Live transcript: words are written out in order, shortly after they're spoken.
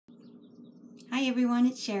Hi everyone,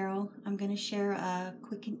 it's Cheryl. I'm going to share a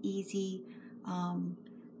quick and easy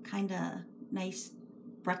kind of nice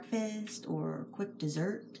breakfast or quick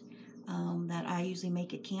dessert that I usually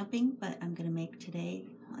make at camping, but I'm going to make today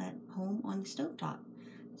at home on the stovetop.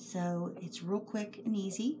 So it's real quick and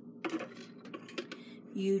easy.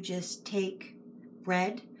 You just take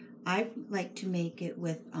bread. I like to make it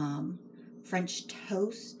with French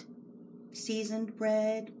toast seasoned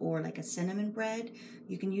bread or like a cinnamon bread.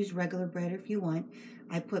 You can use regular bread if you want.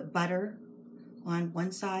 I put butter on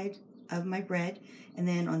one side of my bread, and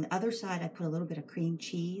then on the other side I put a little bit of cream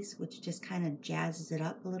cheese, which just kind of jazzes it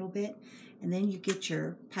up a little bit. And then you get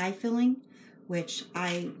your pie filling, which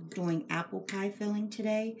I'm doing apple pie filling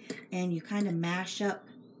today, and you kind of mash up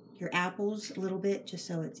your apples a little bit just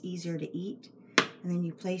so it's easier to eat. And then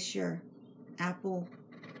you place your apple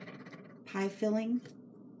pie filling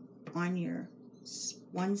on your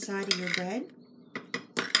one side of your bread.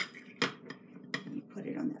 You put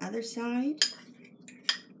it on the other side.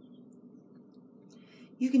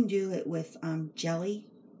 You can do it with jelly.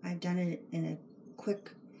 I've done it in a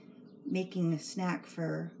quick making a snack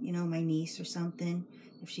for, my niece or something.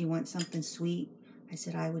 If she wants something sweet, I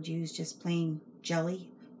said I would use just plain jelly.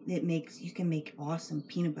 You can make awesome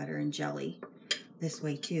peanut butter and jelly this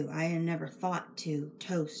way too. I had never thought to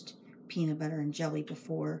toast peanut butter and jelly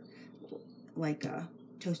before, like a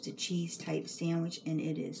toasted cheese type sandwich, and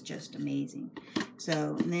it is just amazing.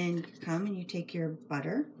 So, and then you come and you take your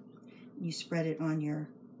butter and you spread it on your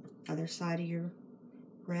other side of your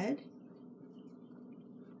bread.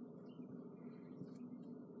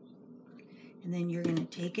 And then you're going to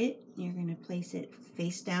take it and you're going to place it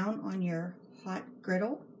face down on your hot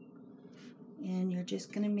griddle. And you're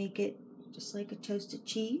just going to make it just like a toasted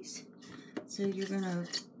cheese. So you're going to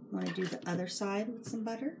want to do the other side with some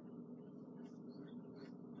butter.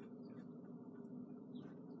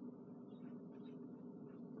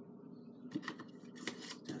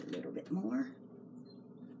 A little bit more.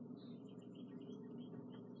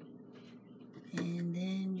 And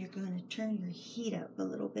then you're going to turn your heat up a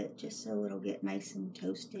little bit just so it'll get nice and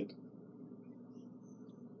toasted.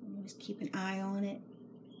 And just keep an eye on it.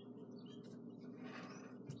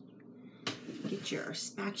 Get your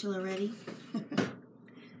spatula ready.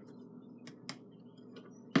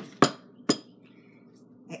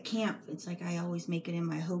 At camp, it's like I always make it in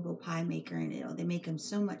my Hobo pie maker, and they make them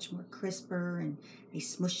so much more crisper, and they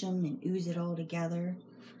smush them and ooze it all together.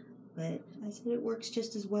 But I said it works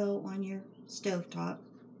just as well on your stovetop.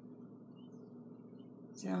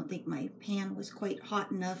 So I don't think my pan was quite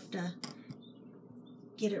hot enough to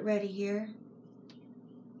get it ready here.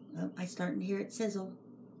 Oh, I'm starting to hear it sizzle.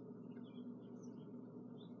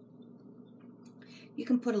 You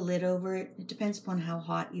can put a lid over it. It depends upon how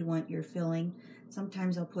hot you want your filling.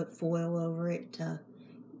 Sometimes I'll put foil over it to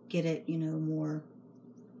get it, more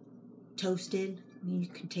toasted. You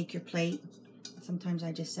can take your plate. Sometimes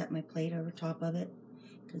I just set my plate over top of it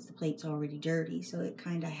because the plate's already dirty, so it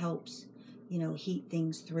kind of helps, heat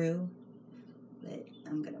things through. But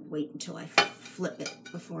I'm going to wait until I flip it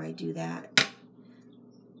before I do that.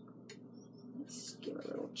 Let's give it a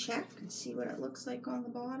little check and see what it looks like on the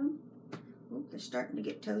bottom. Oh, they're starting to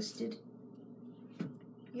get toasted.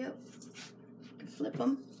 Yep. You can flip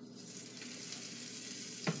them.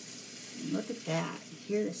 And look at that.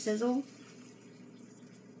 Hear the sizzle?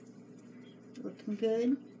 Looking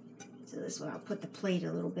good. So this is where I'll put the plate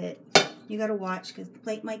a little bit. You got to watch because the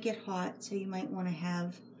plate might get hot, so you might want to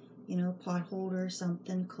have, pot holder or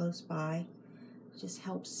something close by. It just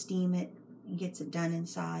helps steam it and gets it done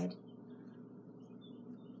inside.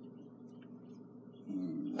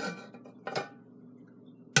 And it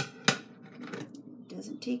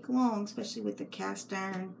doesn't take long, especially with the cast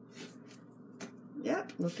iron.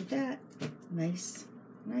 Yep, look at that. Nice,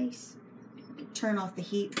 nice. I can turn off the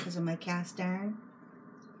heat because of my cast iron.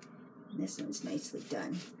 And this one's nicely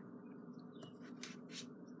done.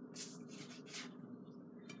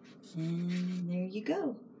 And there you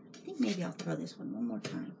go. I think maybe I'll throw this one more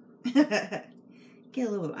time. Get a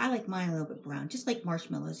little, I like mine a little bit brown, just like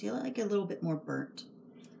marshmallows. You like it a little bit more burnt.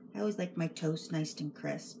 I always like my toast nice and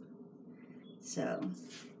crisp. So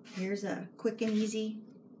here's a quick and easy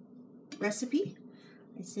recipe.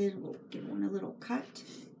 I said we'll give one a little cut.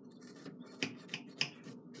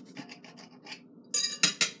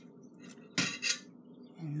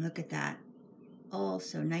 And look at that. Oh,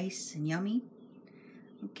 so nice and yummy.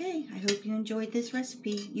 Okay, I hope you enjoyed this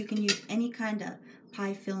recipe. You can use any kind of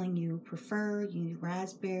pie filling you prefer. You use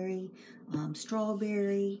raspberry,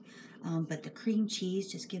 strawberry, but the cream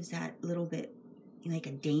cheese just gives that little bit like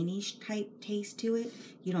a Danish type taste to it.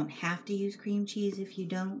 You don't have to use cream cheese if you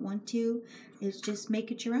don't want to. It's just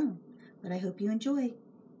make it your own. but I hope you enjoy.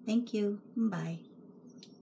 Thank you. Bye.